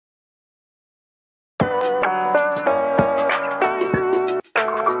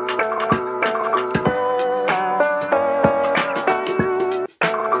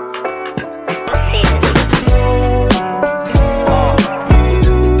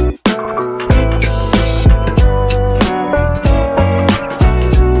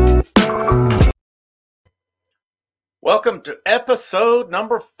Welcome to episode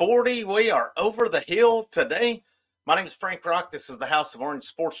number 40. We are over the hill today. My name is Frank Rock. This is the House of Orange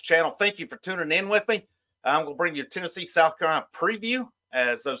Sports Channel. Thank you for tuning in with me. I'm going to bring you a Tennessee, South Carolina preview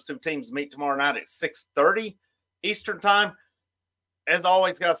as those two teams meet tomorrow night at 6:30 Eastern Time. As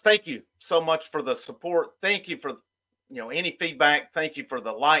always, guys, thank you so much for the support. Thank you for any feedback. Thank you for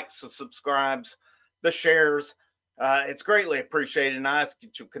the likes, the subscribes, the shares. It's greatly appreciated, and I ask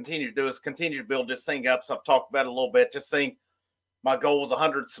that you continue to do is continue to build this thing up. So I've talked about it a little bit. Just think, my goal was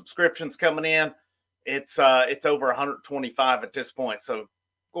 100 subscriptions coming in. It's over 125 at this point. So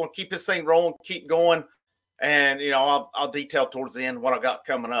going to keep this thing rolling, keep going, and I'll detail towards the end what I got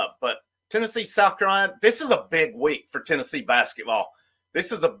coming up. But Tennessee, South Carolina, this is a big week for Tennessee basketball.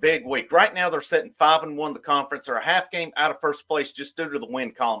 This is a big week. Right now they're sitting 5-1 in the conference. They're a half game out of first place just due to the win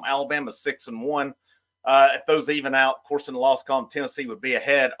column. Alabama's 6-1. If those even out, of course, in the loss column, Tennessee would be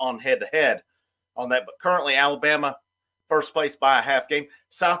ahead on head-to-head on that. But currently, Alabama first place by a half game.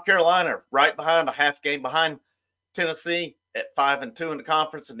 South Carolina right behind, a half game behind Tennessee at 5-2 in the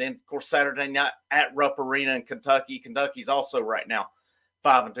conference. And then, of course, Saturday night at Rupp Arena in Kentucky. Kentucky's also right now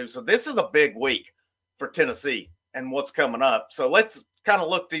 5-2. So this is a big week for Tennessee and what's coming up. So let's kind of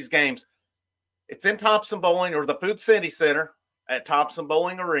look at these games. It's in Thompson Bowling, or the Food City Center at Thompson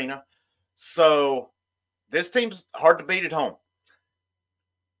Bowling Arena. So this team's hard to beat at home.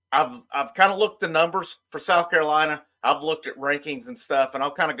 I've kind of looked at the numbers for South Carolina. I've looked at rankings and stuff, and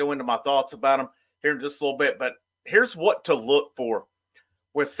I'll kind of go into my thoughts about them here in just a little bit. But here's what to look for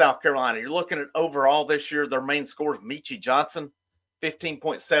with South Carolina. You're looking at overall this year, their main scorer is Meechie Johnson,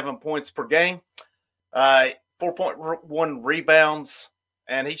 15.7 points per game, 4.1 rebounds,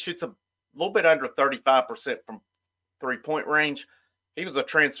 and he shoots a little bit under 35% from three-point range. He was a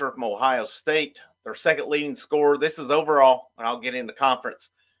transfer from Ohio State. Their second leading scorer. This is overall, and I'll get into conference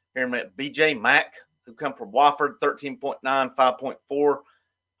here in a minute. B.J. Mack, who come from Wofford, 13.9, 5.4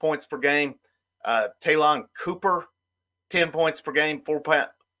 points per game. Talon Cooper, 10 points per game,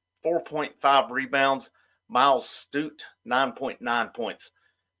 4.5 rebounds. Miles Stute, 9.9 points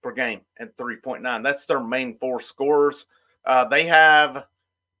per game and 3.9. That's their main four scorers. They have,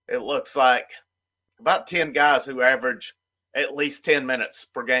 it looks like, about 10 guys who average at least 10 minutes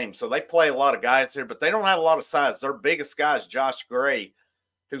per game. So they play a lot of guys here, but they don't have a lot of size. Their biggest guy is Josh Gray,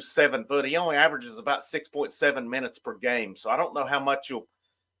 who's 7 foot. He only averages about 6.7 minutes per game. So I don't know how much you'll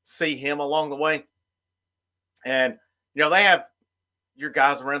see him along the way. And, they have your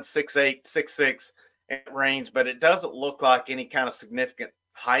guys around 6'8", 6'6" at range, but it doesn't look like any kind of significant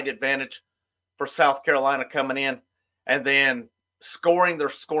height advantage for South Carolina coming in. And then scoring, they're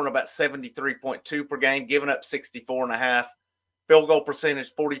scoring about 73.2 per game, giving up 64.5. Field goal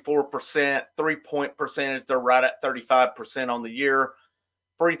percentage, 44%. Three-point percentage, they're right at 35% on the year.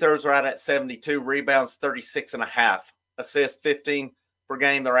 Free throws right at 72. Rebounds, 36.5. Assists, 15 per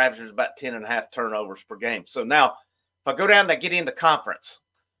game. They're averaging about 10.5 turnovers per game. So now, if I go down to get into conference,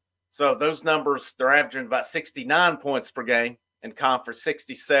 so those numbers, they're averaging about 69 points per game in conference.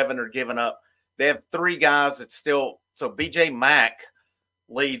 67 are giving up. They have three guys that still, so B.J. Mack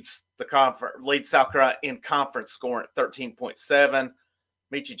leads South Carolina in conference scoring at 13.7.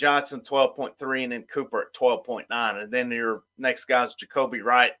 Meechie Johnson, 12.3, and then Cooper at 12.9. And then your next guys, Jacoby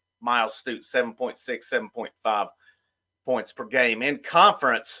Wright, Miles Stute, 7.6, 7.5 points per game. In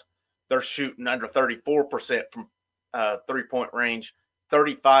conference, they're shooting under 34% from three-point range,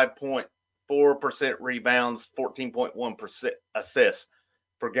 35.4% rebounds, 14.1% assists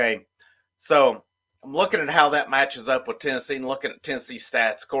per game. So I'm looking at how that matches up with Tennessee and looking at Tennessee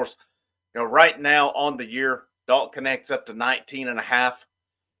stats. Of course, right now on the year, Dalton connects up to 19.5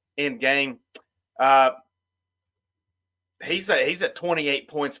 in game. He's at 28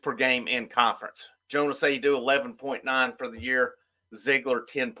 points per game in conference. Jonas Adu, 11.9 for the year. Ziegler,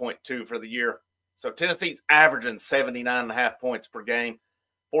 10.2 for the year. So Tennessee's averaging 79.5 points per game,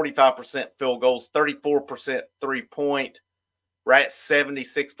 45% field goals, 34% three-point. Right at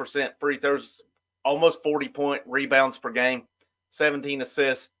 76% free throws, almost 40-point rebounds per game, 17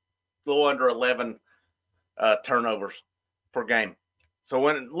 assists, a little under 11 turnovers per game. So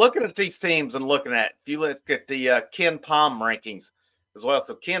when looking at these teams and looking at, if you look at the Ken Palm rankings as well.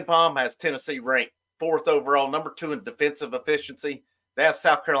 So Ken Palm has Tennessee ranked 4th overall, number 2 in defensive efficiency. They have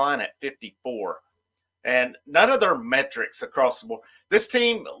South Carolina at 54. And none of their metrics across the board. This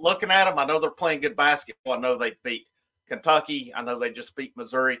team, looking at them, I know they're playing good basketball. I know they beat Kentucky. I know they just beat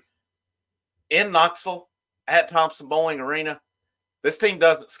Missouri. In Knoxville, at Thompson Bowling Arena, this team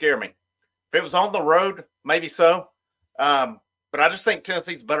doesn't scare me. If it was on the road, maybe so. But I just think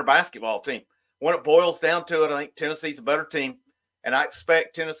Tennessee's a better basketball team. When it boils down to it, I think Tennessee's a better team. And I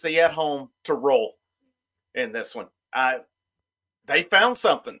expect Tennessee at home to roll in this one. They found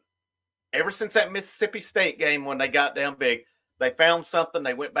something. Ever since that Mississippi State game when they got down big, they found something.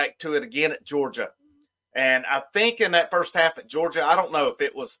 They went back to it again at Georgia. And I think in that first half at Georgia, I don't know if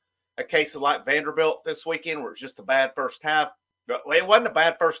it was a case of like Vanderbilt this weekend where it was just a bad first half. But it wasn't a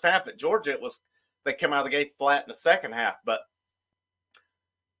bad first half at Georgia. It was they came out of the gate flat in the second half. But,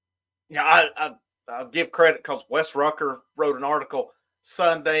 I'll give credit because Wes Rucker wrote an article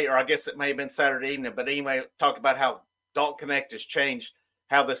Sunday, or I guess it may have been Saturday evening, but anyway, talked about how Don't Connect has changed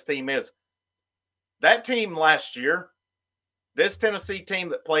how this team is. That team last year, this Tennessee team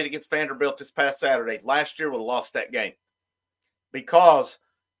that played against Vanderbilt this past Saturday, last year would have lost that game because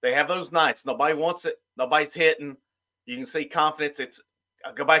they have those nights. Nobody wants it. Nobody's hitting. You can see confidence.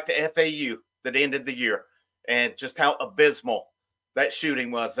 I'll go back to FAU that ended the year and just how abysmal that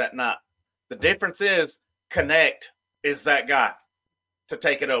shooting was that night. The difference is Connect is that guy to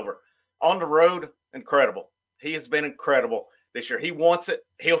take it over. On the road, incredible. He has been incredible this year. He wants it.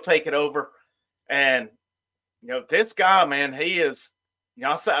 He'll take it over. And, this guy, man, he is,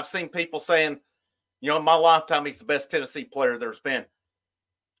 I've seen people saying, in my lifetime, he's the best Tennessee player there's been.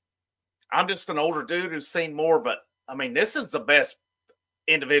 I'm just an older dude who's seen more, but, this is the best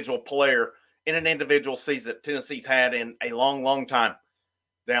individual player in an individual season Tennessee's had in a long, long time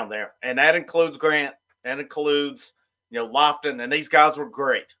down there. And that includes Grant. That includes, Lofton. And these guys were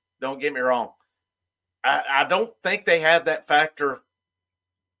great. Don't get me wrong. I don't think they had that factor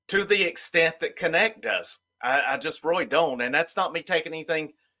to the extent that Connect does. I just really don't. And that's not me taking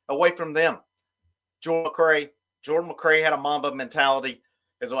anything away from them. Jordan McCray had a Mamba mentality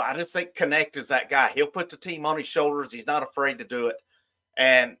as well. I just think Connect is that guy. He'll put the team on his shoulders. He's not afraid to do it.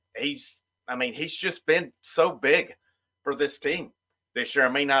 And he's just been so big for this team this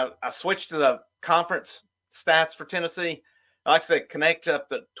year. I switched to the conference stats for Tennessee. Like I said, Connect up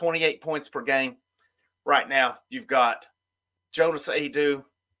to 28 points per game. Right now, you've got Jonas Adu.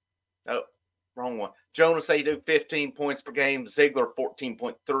 Oh, wrong one. Jonas Adu, 15 points per game. Ziegler,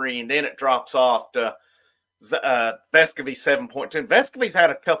 14.3. And then it drops off to Vescovy, 7.2. Vescovy's had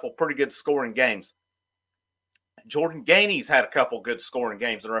a couple pretty good scoring games. Jordan Gainey's had a couple good scoring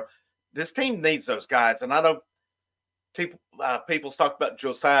games in a row. This team needs those guys. And I know people's talked about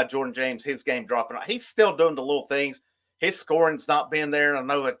Josiah Jordan James, his game dropping off. He's still doing the little things. His scoring's not been there.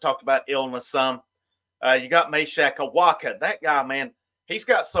 And I know I've talked about illness some. You got Meshack Awaka. That guy, man, he's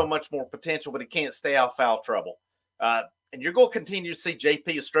got so much more potential, but he can't stay out of foul trouble. And you're going to continue to see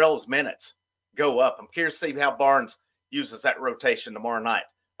J.P. Estrella's minutes go up. I'm curious to see how Barnes uses that rotation tomorrow night.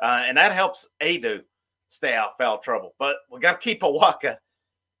 And that helps Adu stay out of foul trouble. But we got to keep Awaka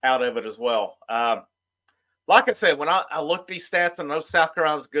out of it as well. Like I said, when I look at these stats, I know South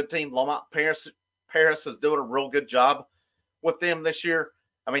Carolina's a good team. Lamont Paris is doing a real good job with them this year.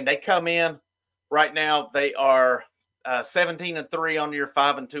 They come in. Right now, they are 17-3 on year,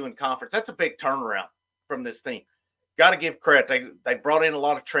 5-2 in conference. That's a big turnaround from this team. Got to give credit. They brought in a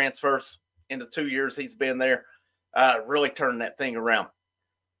lot of transfers in the 2 years he's been there, really turning that thing around.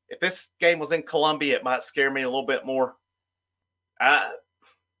 If this game was in Columbia, it might scare me a little bit more.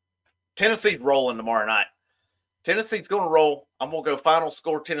 Tennessee's rolling tomorrow night. Tennessee's going to roll. I'm going to go final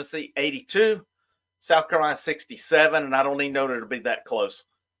score Tennessee 82, South Carolina 67, and I don't even know that it'll be that close.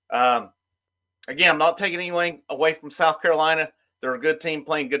 Again, I'm not taking anything away from South Carolina. They're a good team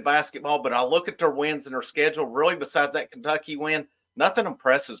playing good basketball, but I look at their wins and their schedule. Really, besides that Kentucky win, nothing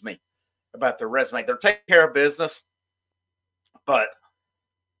impresses me about their resume. They're taking care of business, but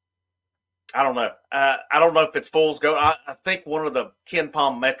I don't know. I don't know if it's fool's gold. I think one of the Ken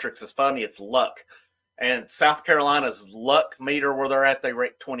Palm metrics is funny. It's luck. And South Carolina's luck meter where they're at, they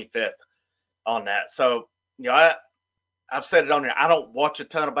rank 25th on that. So, I've said it on here. I don't watch a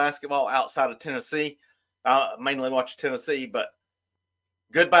ton of basketball outside of Tennessee. I mainly watch Tennessee, but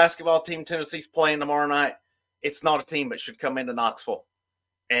good basketball team Tennessee's playing tomorrow night. It's not a team that should come into Knoxville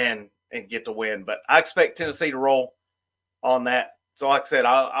and get the win. But I expect Tennessee to roll on that. So like I said,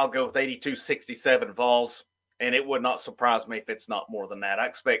 I'll go with 82-67 Vols, and it would not surprise me if it's not more than that. I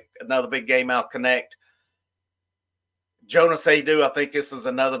expect another big game out Connect. Jonas Adu, I think this is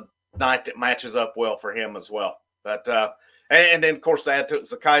another night that matches up well for him as well. But and then, of course, add to it,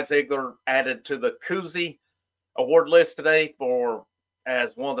 Zakai Ziegler added to the Cousy award list today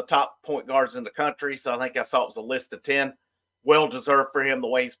as one of the top point guards in the country. So I think I saw it was a list of 10. Well-deserved for him the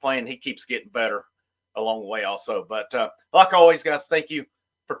way he's playing. He keeps getting better along the way also. But like always, guys, thank you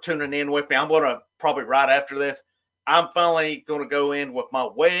for tuning in with me. I'm going to probably right after this, I'm finally going to go in with my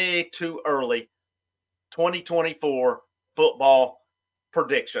way too early 2024 football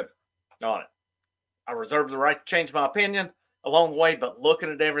prediction on it. I reserve the right to change my opinion along the way, but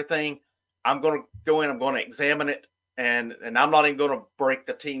looking at everything, I'm going to go in, I'm going to examine it And I'm not even going to break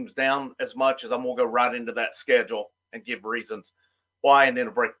the teams down as much as I'm going to go right into that schedule and give reasons why, and then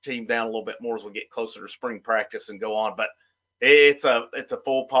to break the team down a little bit more as we get closer to spring practice and go on. But it's a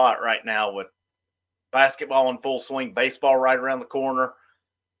full pot right now with basketball in full swing, baseball right around the corner,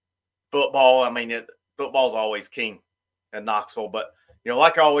 football. I mean, football's always king in Knoxville. But,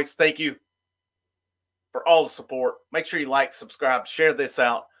 like always, thank you for all the support. Make sure you like, subscribe, share this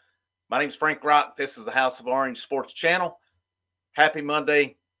out. My name's Frank Rock. This is the House of Orange Sports Channel. Happy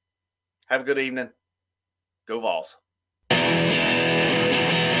Monday. Have a good evening. Go Vols.